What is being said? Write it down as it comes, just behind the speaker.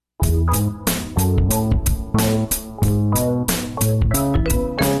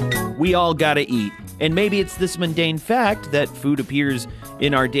We all gotta eat. And maybe it's this mundane fact that food appears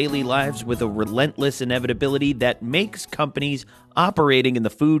in our daily lives with a relentless inevitability that makes companies operating in the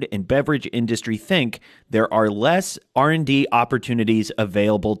food and beverage industry think there are less R&D opportunities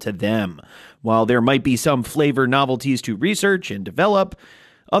available to them. While there might be some flavor novelties to research and develop,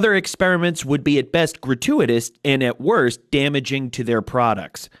 other experiments would be at best gratuitous and at worst damaging to their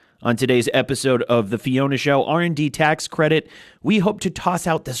products. On today's episode of The Fiona Show, R&D tax credit, we hope to toss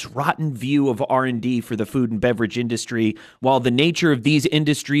out this rotten view of R&D for the food and beverage industry. While the nature of these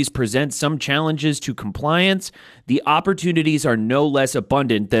industries presents some challenges to compliance, the opportunities are no less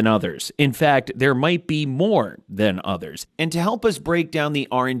abundant than others. In fact, there might be more than others. And to help us break down the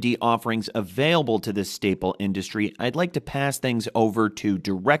R&D offerings available to this staple industry, I'd like to pass things over to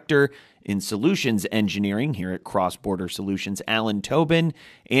Director in Solutions Engineering here at CrossBorder Solutions, Alan Tobin,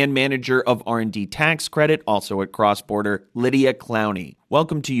 and Manager of R&D Tax Credit, also at CrossBorder, Lydia Clowney.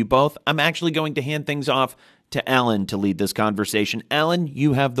 Welcome to you both. I'm actually going to hand things off to Alan to lead this conversation. Alan,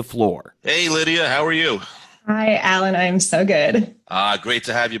 you have the floor. Hey, Lydia, how are you? Hi, Alan. I'm so good. Great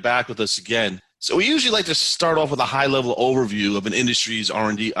to have you back with us again. So we usually like to start off with a high-level overview of an industry's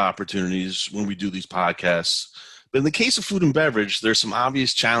R&D opportunities when we do these podcasts. But in the case of food and beverage, there's some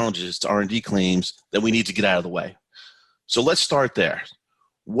obvious challenges to R&D claims that we need to get out of the way. So let's start there.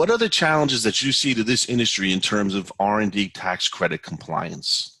 What are the challenges that you see to this industry in terms of R&D tax credit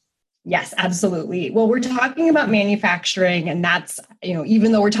compliance? Yes, absolutely. Well, we're talking about manufacturing, and that's,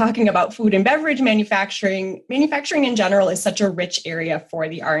 even though we're talking about food and beverage manufacturing in general is such a rich area for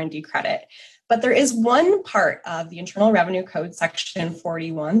the R&D credit. But there is one part of the Internal Revenue Code, Section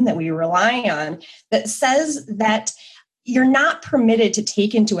 41, that we rely on that says that you're not permitted to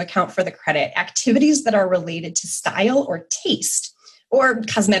take into account for the credit activities that are related to style or taste or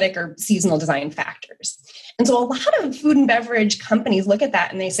cosmetic or seasonal design factors. And so a lot of food and beverage companies look at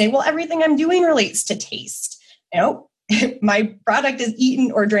that and they say, well, everything I'm doing relates to taste. My product is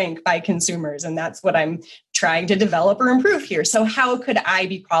eaten or drank by consumers, and that's what I'm trying to develop or improve here. So how could I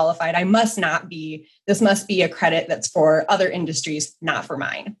be qualified? I must not be. This must be a credit that's for other industries, not for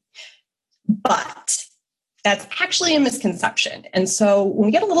mine. But that's actually a misconception. And so when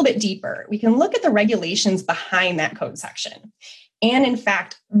we get a little bit deeper, we can look at the regulations behind that code section. And in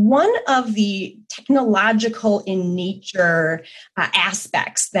fact, one of the technological in nature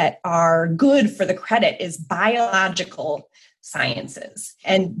aspects that are good for the credit is biological sciences.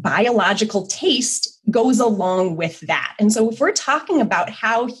 And biological taste goes along with that. And so if we're talking about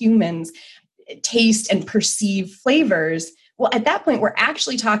how humans taste and perceive flavors, well, at that point, we're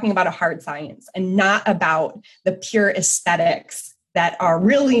actually talking about a hard science and not about the pure aesthetics that are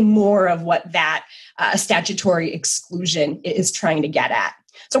really more of what that statutory exclusion is trying to get at.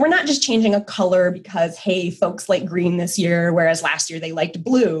 So we're not just changing a color because, hey, folks like green this year, whereas last year they liked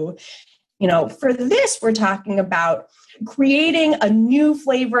blue. For this, we're talking about creating a new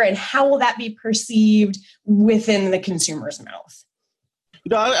flavor and how will that be perceived within the consumer's mouth.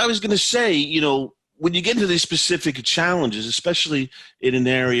 I was going to say, when you get into these specific challenges, especially in an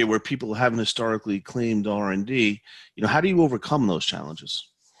area where people haven't historically claimed R&D, how do you overcome those challenges?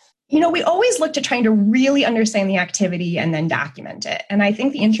 We always look to trying to really understand the activity and then document it. And I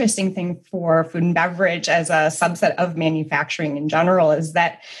think the interesting thing for food and beverage as a subset of manufacturing in general is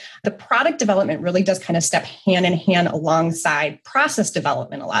that the product development really does kind of step hand in hand alongside process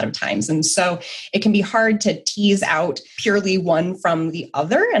development a lot of times. And so it can be hard to tease out purely one from the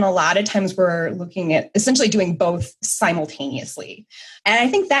other. And a lot of times we're looking at essentially doing both simultaneously. And I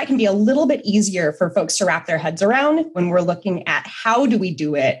think that can be a little bit easier for folks to wrap their heads around when we're looking at how do we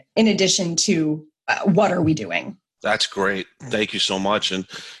do it in addition to what are we doing. That's great. Thank you so much. And,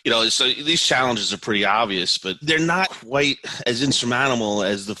 so these challenges are pretty obvious, but they're not quite as insurmountable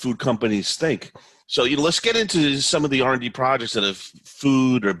as the food companies think. So, let's get into some of the R&D projects that a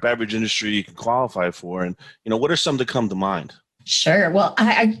food or beverage industry you can qualify for. And, what are some that come to mind? Sure. Well,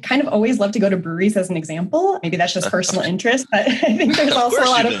 I kind of always love to go to breweries as an example. Maybe that's just personal interest, but I think there's also a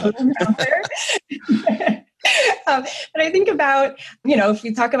lot of food out there. But I think about, if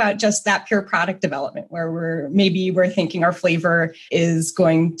we talk about just that pure product development where we're thinking our flavor is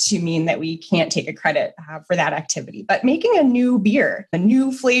going to mean that we can't take a credit for that activity. But making a new beer, a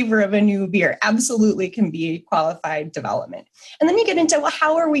new flavor of a new beer absolutely can be qualified development. And then you get into, well,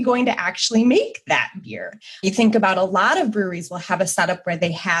 how are we going to actually make that beer? You think about a lot of breweries will have a setup where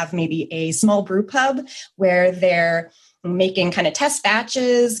they have maybe a small brew pub where they're making kind of test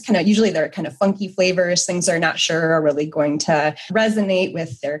batches, kind of usually they're kind of funky flavors, things they're not sure are really going to resonate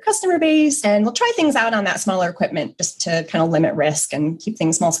with their customer base. And they'll try things out on that smaller equipment just to kind of limit risk and keep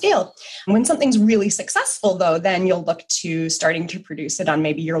things small scale. And when something's really successful, though, then you'll look to starting to produce it on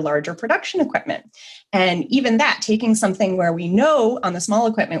maybe your larger production equipment. And even that, taking something where we know on the small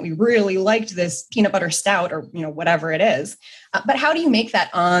equipment, we really liked this peanut butter stout or, whatever it is. But how do you make that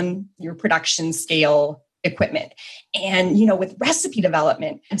on your production scale equipment? And, with recipe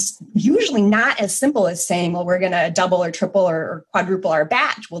development, it's usually not as simple as saying, well, we're going to double or triple or quadruple our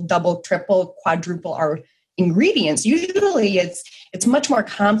batch. We'll double, triple, quadruple our ingredients. Usually it's much more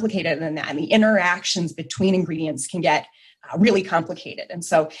complicated than that. And the interactions between ingredients can get really complicated. And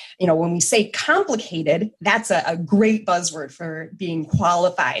so, when we say complicated, that's a great buzzword for being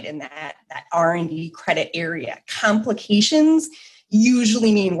qualified in that R&D credit area. Complications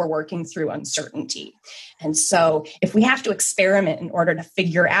usually mean we're working through uncertainty. And so if we have to experiment in order to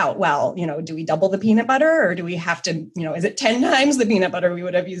figure out, well, do we double the peanut butter or do we have to, is it 10 times the peanut butter we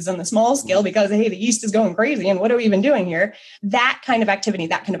would have used on the small scale because, hey, the yeast is going crazy and what are we even doing here? That kind of activity,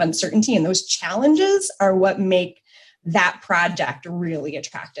 that kind of uncertainty and those challenges are what make that project really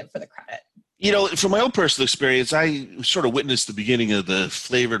attractive for the credit. From my own personal experience, I sort of witnessed the beginning of the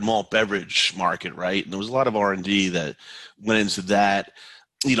flavored malt beverage market, right? And there was a lot of R&D that went into that.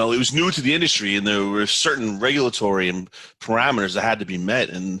 It was new to the industry and there were certain regulatory and parameters that had to be met.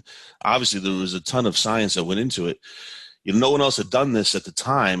 And obviously there was a ton of science that went into it. No one else had done this at the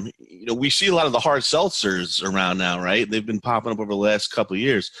time. We see a lot of the hard seltzers around now, right? They've been popping up over the last couple of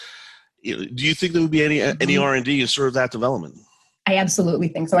years. Do you think there would be any R&D in sort of that development? I absolutely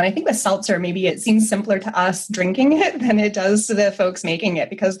think so. And I think with seltzer, maybe it seems simpler to us drinking it than it does to the folks making it,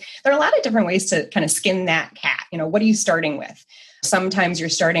 because there are a lot of different ways to kind of skin that cat. What are you starting with? Sometimes you're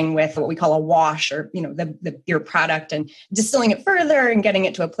starting with what we call a wash or, the beer product and distilling it further and getting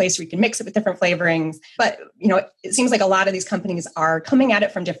it to a place where you can mix it with different flavorings. But, it seems like a lot of these companies are coming at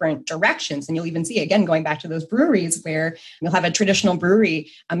it from different directions. And you'll even see, again, going back to those breweries where you'll have a traditional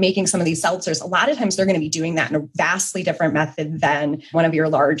brewery making some of these seltzers. A lot of times they're going to be doing that in a vastly different method than one of your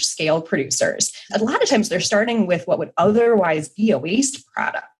large scale producers. A lot of times they're starting with what would otherwise be a waste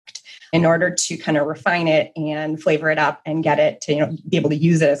product in order to kind of refine it and flavor it up and get it to be able to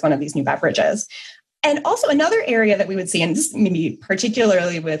use it as one of these new beverages. And also another area that we would see, and this maybe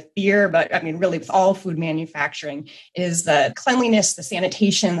particularly with beer, but really with all food manufacturing, is the cleanliness, the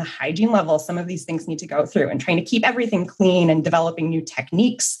sanitation, the hygiene level. Some of these things need to go through and trying to keep everything clean and developing new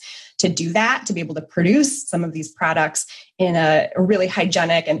techniques to do that, to be able to produce some of these products in a really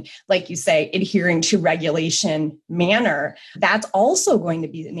hygienic and, like you say, adhering to regulation manner. That's also going to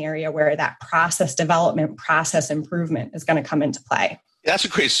be an area where that process development, process improvement is going to come into play. That's a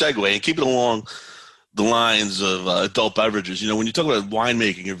great segue, and keep it along the lines of adult beverages. When you talk about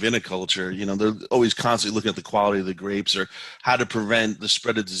winemaking or viniculture, they're always constantly looking at the quality of the grapes or how to prevent the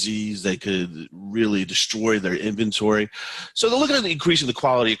spread of disease that could really destroy their inventory. So they're looking at increasing the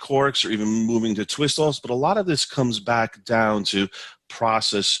quality of corks or even moving to twist-offs, but a lot of this comes back down to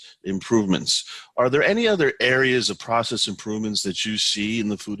process improvements. Are there any other areas of process improvements that you see in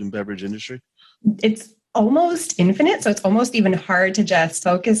the food and beverage industry? It's almost infinite. So it's almost even hard to just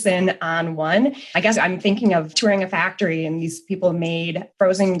focus in on one. I guess I'm thinking of touring a factory and these people made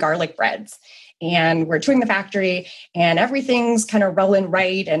frozen garlic breads. And we're touring the factory and everything's kind of rolling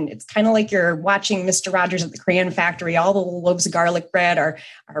right. And it's kind of like you're watching Mr. Rogers at the Crayon Factory. All the loaves of garlic bread are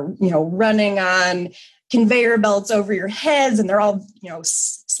running on conveyor belts over your heads, and they're all,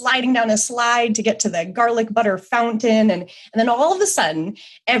 sliding down a slide to get to the garlic butter fountain. And then all of a sudden,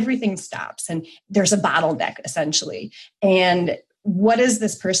 everything stops and there's a bottleneck essentially. And what does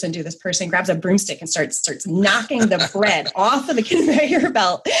this person do? This person grabs a broomstick and starts knocking the bread off of the conveyor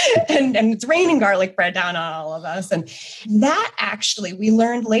belt, and it's raining garlic bread down on all of us. And that actually, we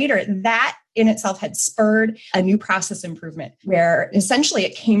learned later, that in itself had spurred a new process improvement where essentially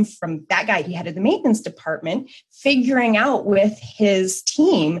it came from that guy. He headed the maintenance department, figuring out with his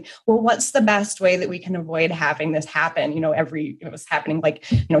team, well, what's the best way that we can avoid having this happen? It was happening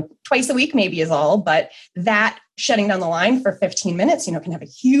twice a week maybe is all, but that shutting down the line for 15 minutes, can have a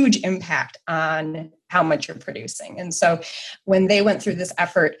huge impact on how much you're producing. And so when they went through this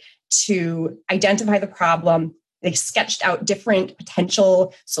effort to identify the problem, they sketched out different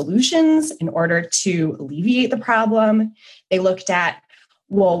potential solutions in order to alleviate the problem. They looked at,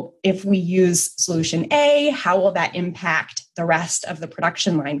 well, if we use solution A, how will that impact the rest of the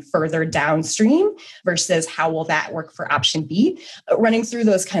production line further downstream versus how will that work for option B? Running through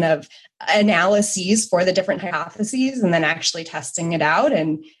those kind of analyses for the different hypotheses and then actually testing it out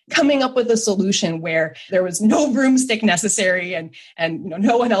and coming up with a solution where there was no broomstick necessary and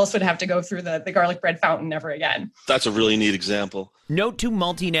no one else would have to go through the garlic bread fountain ever again. That's a really neat example. Note to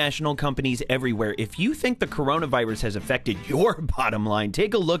multinational companies everywhere, if you think the coronavirus has affected your bottom line,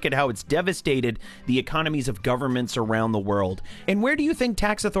 take a look at how it's devastated the economies of governments around the world. And where do you think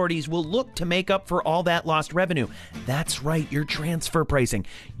tax authorities will look to make up for all that lost revenue? That's right, your transfer pricing.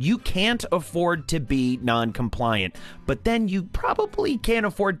 You can't afford to be non-compliant, but then you probably can't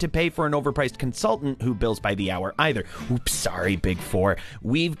afford to pay for an overpriced consultant who bills by the hour either. Oops, sorry, Big Four.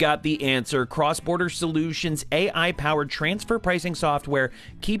 We've got the answer. CrossBorder Solutions AI-powered transfer pricing software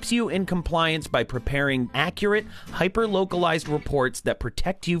keeps you in compliance by preparing accurate, hyper-localized reports that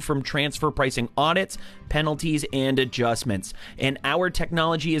protect you from transfer pricing audits, penalties, and adjustments. And our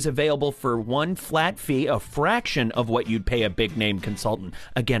technology is available for one flat fee, a fraction of what you'd pay a big-name consultant.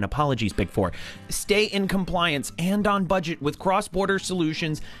 Again, apologies, Big Four. Stay in compliance and on budget with CrossBorder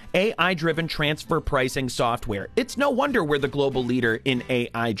Solutions AI-driven transfer pricing software. It's no wonder we're the global leader in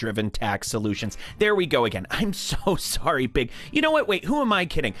AI-driven tax solutions. There we go again. I'm so sorry, Big. You know what? Wait, who am I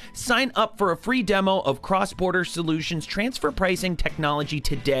kidding? Sign up for a free demo of CrossBorder Solutions transfer pricing technology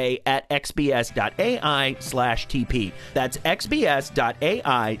today at xbs.ai/TP. That's xbs.ai/TP.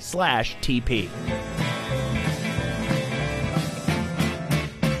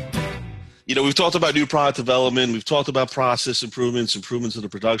 We've talked about new product development. We've talked about process improvements in the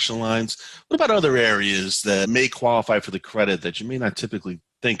production lines. What about other areas that may qualify for the credit that you may not typically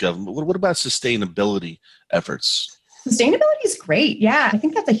think of? What about sustainability efforts? Sustainability is great. Yeah, I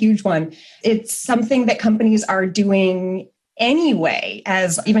think that's a huge one. It's something that companies are doing anyway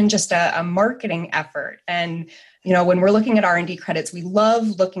as even just a marketing effort. And when we're looking at R&D credits, we love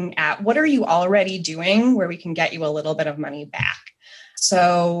looking at what are you already doing where we can get you a little bit of money back.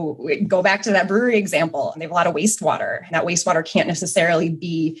 So go back to that brewery example. They have a lot of wastewater, and that wastewater can't necessarily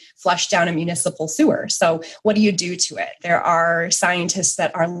be flushed down a municipal sewer. So what do you do to it? There are scientists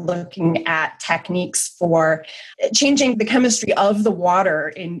that are looking at techniques for changing the chemistry of the water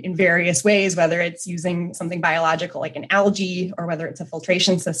in various ways, whether it's using something biological like an algae or whether it's a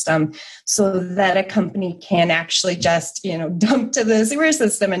filtration system, so that a company can actually just, dump to the sewer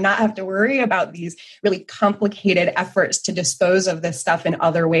system and not have to worry about these really complicated efforts to dispose of this stuff in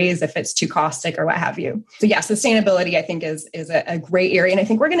other ways if it's too caustic or what have you. So yeah, sustainability I think is a great area. And I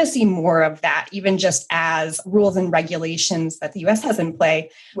think we're going to see more of that, even just as rules and regulations that the US has in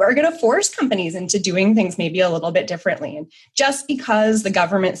play. We're going to force companies into doing things maybe a little bit differently. And just because the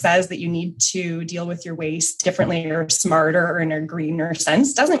government says that you need to deal with your waste differently or smarter or in a greener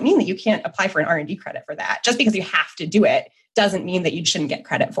sense doesn't mean that you can't apply for an R&D credit for that. Just because you have to do it doesn't mean that you shouldn't get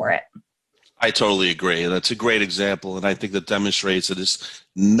credit for it. I totally agree. That's a great example. And I think that demonstrates that it's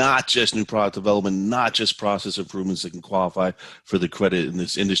not just new product development, not just process improvements that can qualify for the credit in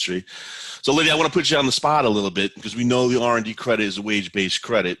this industry. So Lydia, I want to put you on the spot a little bit because we know the R&D credit is a wage-based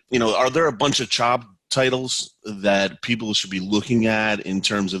credit. Are there a bunch of job titles that people should be looking at in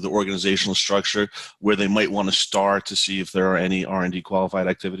terms of the organizational structure where they might want to start to see if there are any R&D qualified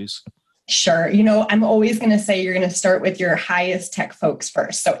activities? Sure. I'm always going to say you're going to start with your highest tech folks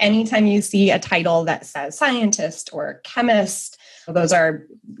first. So anytime you see a title that says scientist or chemist, those are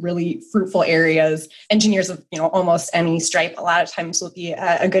really fruitful areas. Engineers of, almost any stripe, a lot of times will be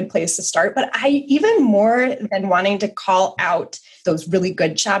a good place to start. But even more than wanting to call out those really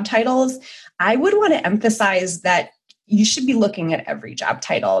good job titles, I would want to emphasize that you should be looking at every job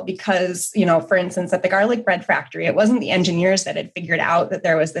title because, for instance, at the garlic bread factory, it wasn't the engineers that had figured out that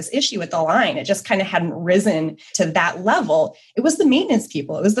there was this issue with the line. It just kind of hadn't risen to that level. It was the maintenance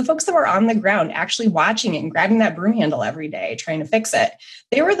people. It was the folks that were on the ground actually watching it and grabbing that broom handle every day, trying to fix it.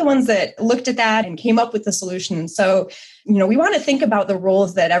 They were the ones that looked at that and came up with the solution. And so, we want to think about the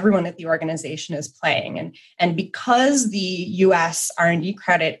roles that everyone at the organization is playing. And because the U.S. R&D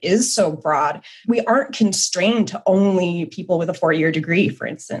credit is so broad, we aren't constrained to only people with a 4-year degree, for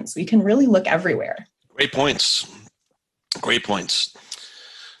instance. We can really look everywhere. Great points.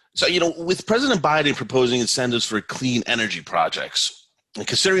 So, with President Biden proposing incentives for clean energy projects, and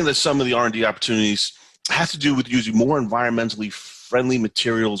considering that some of the R&D opportunities have to do with using more environmentally friendly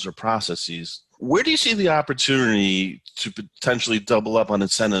materials or processes, where do you see the opportunity to potentially double up on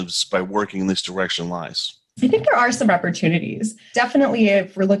incentives by working in this direction lies? I think there are some opportunities. Definitely,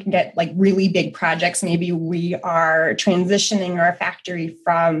 if we're looking at really big projects, maybe we are transitioning our factory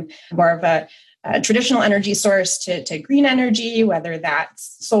from more of a traditional energy source to green energy, whether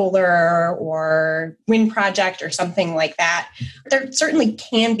that's solar or wind project or something like that, there certainly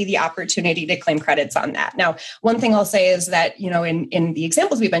can be the opportunity to claim credits on that. Now, one thing I'll say is that, in the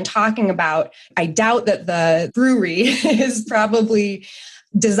examples we've been talking about, I doubt that the brewery is probably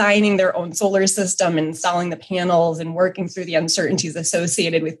designing their own solar system and installing the panels and working through the uncertainties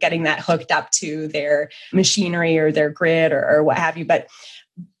associated with getting that hooked up to their machinery or their grid or what have you. But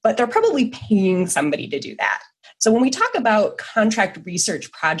they're probably paying somebody to do that. So when we talk about contract research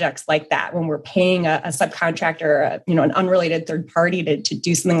projects like that, when we're paying a subcontractor, an unrelated third party to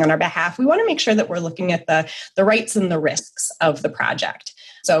do something on our behalf, we want to make sure that we're looking at the rights and the risks of the project.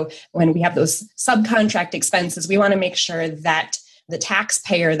 So when we have those subcontract expenses, we want to make sure that the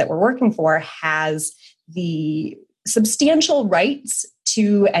taxpayer that we're working for has the substantial rights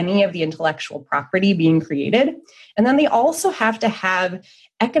to any of the intellectual property being created. And then they also have to have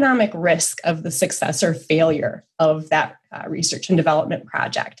economic risk of the success or failure of that research and development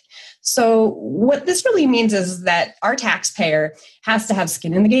project. So what this really means is that our taxpayer has to have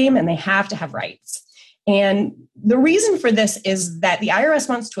skin in the game and they have to have rights. And the reason for this is that the IRS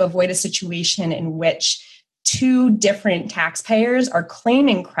wants to avoid a situation in which two different taxpayers are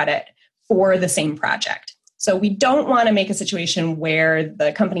claiming credit for the same project. So we don't want to make a situation where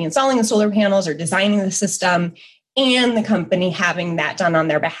the company installing the solar panels or designing the system and the company having that done on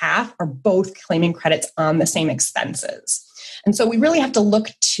their behalf are both claiming credits on the same expenses. And so we really have to look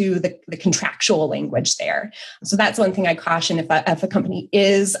to the contractual language there. So that's one thing I caution if a company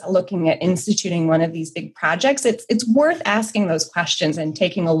is looking at instituting one of these big projects, it's worth asking those questions and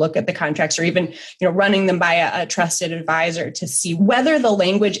taking a look at the contracts or even running them by a trusted advisor to see whether the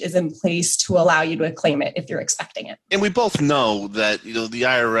language is in place to allow you to claim it if you're expecting it. And we both know that the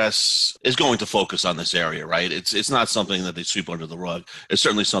IRS is going to focus on this area, right? It's not something that they sweep under the rug. It's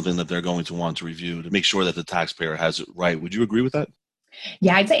certainly something that they're going to want to review to make sure that the taxpayer has it right. Would you agree with that?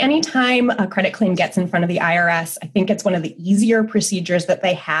 Yeah, I'd say anytime a credit claim gets in front of the IRS, I think it's one of the easier procedures that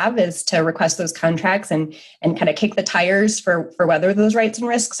they have is to request those contracts and kind of kick the tires for whether those rights and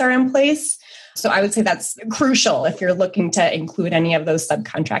risks are in place. So I would say that's crucial if you're looking to include any of those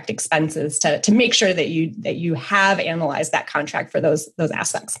subcontract expenses to make sure that you have analyzed that contract for those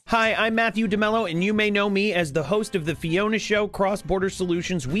aspects. Hi, I'm Matthew DeMello, and you may know me as the host of the Fiona Show CrossBorder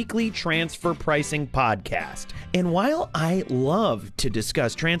Solutions weekly transfer pricing podcast. And while I love to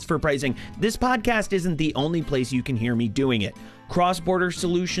discuss transfer pricing, this podcast isn't the only place you can hear me doing it. CrossBorder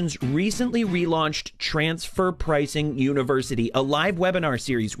Solutions recently relaunched Transfer Pricing University, a live webinar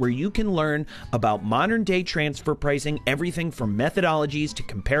series where you can learn about modern-day transfer pricing, everything from methodologies to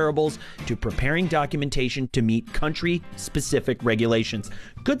comparables to preparing documentation to meet country-specific regulations.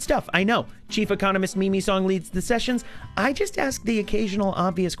 Good stuff, I know. Chief Economist Mimi Song leads the sessions. I just ask the occasional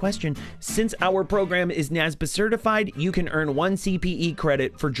obvious question. Since our program is NASBA certified, you can earn 1 CPE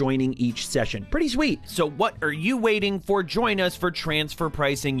credit for joining each session. Pretty sweet. So what are you waiting for? Join us for Transfer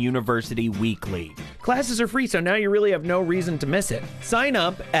Pricing University Weekly. Classes are free, so now you really have no reason to miss it. Sign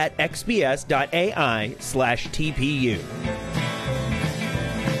up at xps.ai/TPU.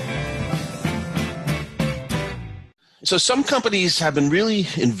 So some companies have been really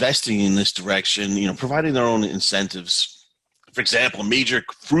investing in this direction, providing their own incentives. For example, a major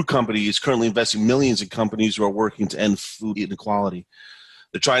fruit company is currently investing millions in companies who are working to end food inequality.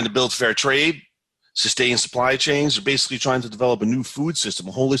 They're trying to build fair trade, sustain supply chains. They're basically trying to develop a new food system,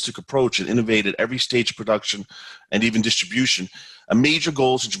 a holistic approach, and innovate at every stage of production and even distribution. A major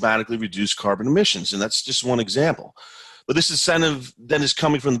goal is to dramatically reduce carbon emissions, and that's just one example. But this incentive then is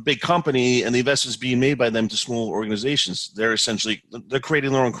coming from the big company, and the investments being made by them to small organizations. They're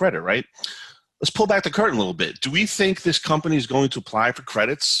creating their own credit, right? Let's pull back the curtain a little bit. Do we think this company is going to apply for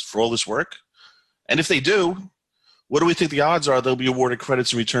credits for all this work? And if they do, what do we think the odds are they'll be awarded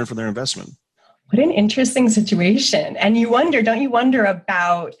credits in return for their investment? What an interesting situation. And don't you wonder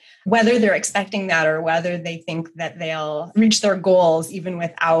about whether they're expecting that or whether they think that they'll reach their goals even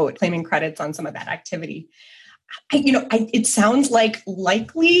without claiming credits on some of that activity? It sounds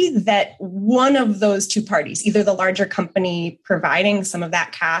likely that one of those two parties, either the larger company providing some of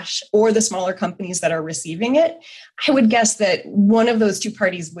that cash or the smaller companies that are receiving it, I would guess that one of those two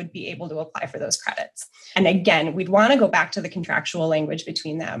parties would be able to apply for those credits. And again, we'd want to go back to the contractual language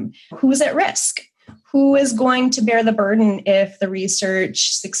between them. Who's at risk? Who is going to bear the burden if the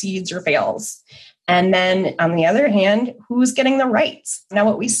research succeeds or fails? And then on the other hand, who's getting the rights? Now,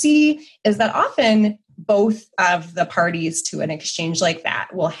 what we see is that often both of the parties to an exchange like that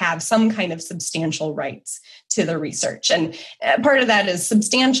will have some kind of substantial rights to the research. And part of that is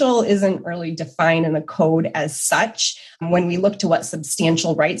substantial isn't really defined in the code as such. When we look to what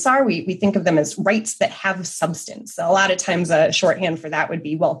substantial rights are, we think of them as rights that have substance. So a lot of times a shorthand for that would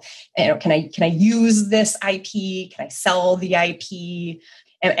be, well, can I use this IP? Can I sell the IP?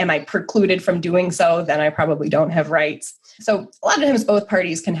 Am I precluded from doing so? Then I probably don't have rights. So a lot of times both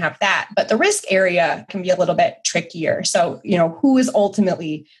parties can have that, but the risk area can be a little bit trickier. So, who is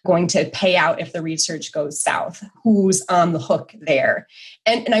ultimately going to pay out if the research goes south? Who's on the hook there?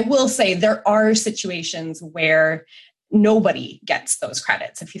 And I will say there are situations where nobody gets those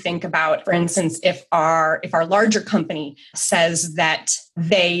credits. If you think about, for instance, if our larger company says that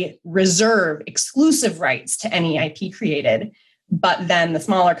they reserve exclusive rights to any IP created, but then the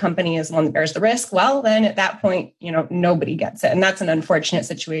smaller company is the one that bears the risk, well, then at that point, nobody gets it. And that's an unfortunate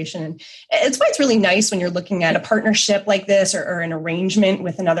situation. And it's why it's really nice when you're looking at a partnership like this or an arrangement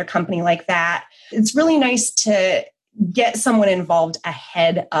with another company like that. It's really nice to get someone involved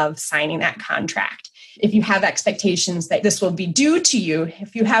ahead of signing that contract. If you have expectations that this will be due to you,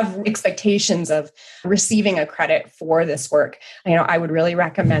 if you have expectations of receiving a credit for this work, I would really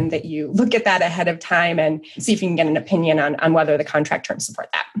recommend that you look at that ahead of time and see if you can get an opinion on whether the contract terms support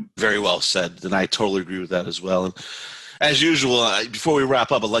that. Very well said. And I totally agree with that as well. And as usual, before we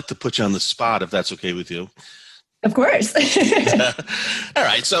wrap up, I'd like to put you on the spot, if that's okay with you. Of course. All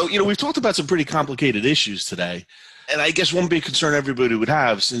right. So, we've talked about some pretty complicated issues today. And I guess one big concern everybody would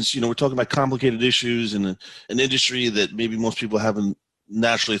have, since, we're talking about complicated issues in an industry that maybe most people haven't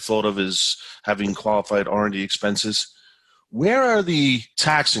naturally thought of as having qualified R&D expenses, where are the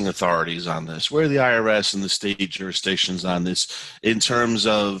taxing authorities on this? Where are the IRS and the state jurisdictions on this in terms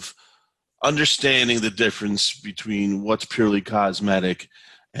of understanding the difference between what's purely cosmetic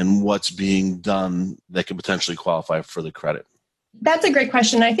and what's being done that can potentially qualify for the credit? That's a great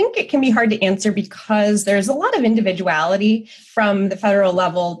question. I think it can be hard to answer because there's a lot of individuality from the federal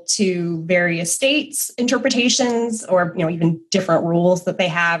level to various states' interpretations or, even different rules that they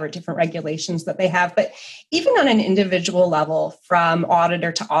have or different regulations that they have. But even on an individual level, from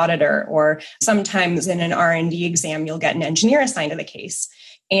auditor to auditor, or sometimes in an R&D exam, you'll get an engineer assigned to the case.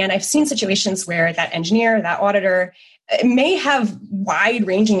 And I've seen situations where that engineer, that auditor, may have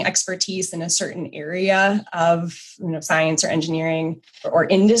wide-ranging expertise in a certain area of science or engineering or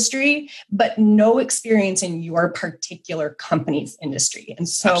industry, but no experience in your particular company's industry. And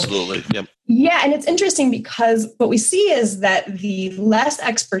so, absolutely, yep. Yeah, and it's interesting because what we see is that the less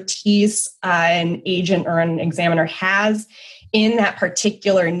expertise an agent or an examiner has in that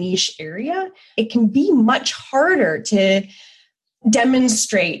particular niche area, it can be much harder to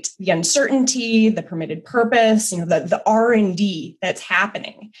demonstrate the uncertainty, the permitted purpose, the R&D that's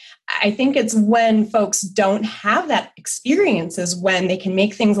happening. I think it's when folks don't have that experience is when they can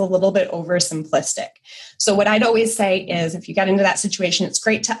make things a little bit oversimplistic. So what I'd always say is if you get into that situation, it's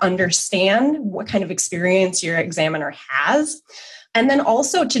great to understand what kind of experience your examiner has. And then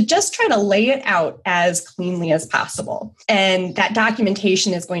also to just try to lay it out as cleanly as possible. And that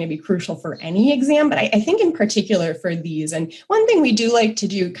documentation is going to be crucial for any exam, but I think in particular for these. And one thing we do like to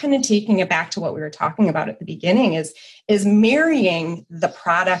do, kind of taking it back to what we were talking about at the beginning, is marrying the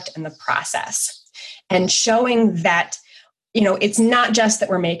product and the process and showing that it's not just that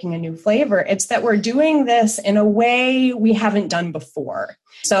we're making a new flavor, it's that we're doing this in a way we haven't done before.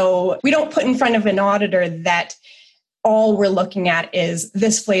 So we don't put in front of an auditor that all we're looking at is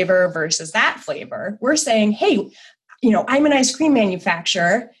this flavor versus that flavor. We're saying, hey, I'm an ice cream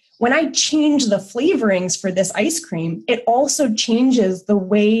manufacturer. When I change the flavorings for this ice cream, it also changes the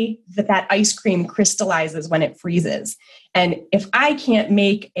way that ice cream crystallizes when it freezes. And if I can't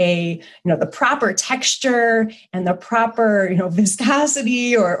make the proper texture and the proper,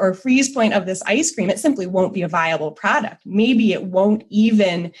 viscosity or freeze point of this ice cream, it simply won't be a viable product. Maybe it won't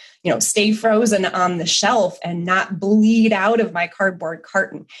even, stay frozen on the shelf and not bleed out of my cardboard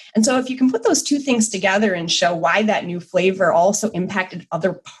carton. And so if you can put those two things together and show why that new flavor also impacted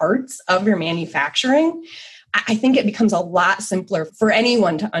other parts of your manufacturing, I think it becomes a lot simpler for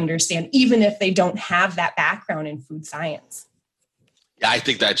anyone to understand, even if they don't have that background in food science. Yeah, I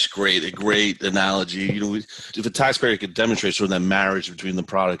think that's great. A great analogy. If a taxpayer could demonstrate sort of that marriage between the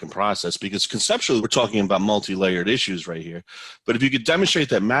product and process, because conceptually we're talking about multi-layered issues right here. But if you could demonstrate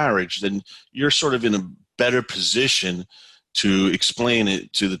that marriage, then you're sort of in a better position to explain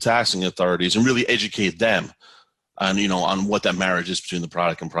it to the taxing authorities and really educate them on what that marriage is between the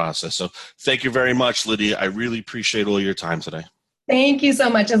product and process. So thank you very much, Lydia. I really appreciate all your time today. Thank you so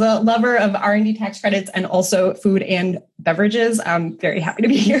much. As a lover of R&D tax credits and also food and beverages, I'm very happy to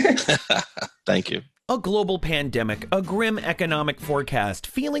be here. Thank you. A global pandemic, a grim economic forecast,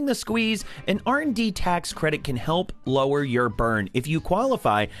 feeling the squeeze, an R&D tax credit can help lower your burn. If you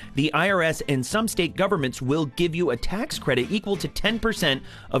qualify, the IRS and some state governments will give you a tax credit equal to 10%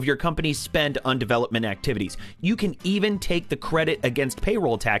 of your company's spend on development activities. You can even take the credit against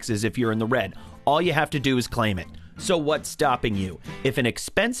payroll taxes if you're in the red. All you have to do is claim it. So what's stopping you? If an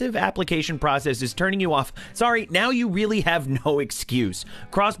expensive application process is turning you off, sorry, now you really have no excuse.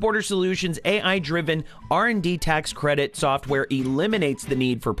 CrossBorder Solutions' AI-driven R&D tax credit software eliminates the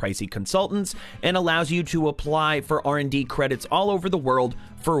need for pricey consultants and allows you to apply for R&D credits all over the world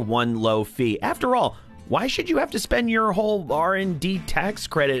for one low fee. After all, why should you have to spend your whole R&D tax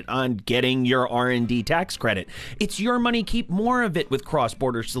credit on getting your R&D tax credit? It's your money. Keep more of it with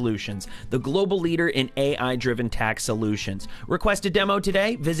CrossBorder Solutions, the global leader in AI-driven tax solutions. Request a demo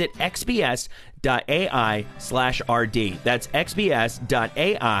today. Visit xbs.ai/RD. That's xbs.ai/RD.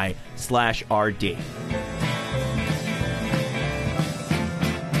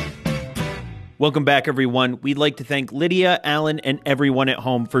 Welcome back, everyone. We'd like to thank Lydia, Alan, and everyone at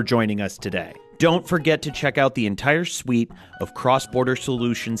home for joining us today. Don't forget to check out the entire suite of CrossBorder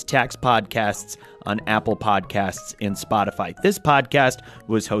Solutions tax podcasts on Apple Podcasts and Spotify. This podcast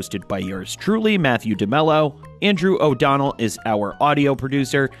was hosted by yours truly, Matthew DeMello. Andrew O'Donnell is our audio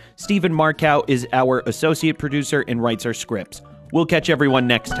producer. Stephen Markow is our associate producer and writes our scripts. We'll catch everyone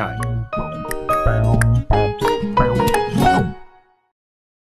next time.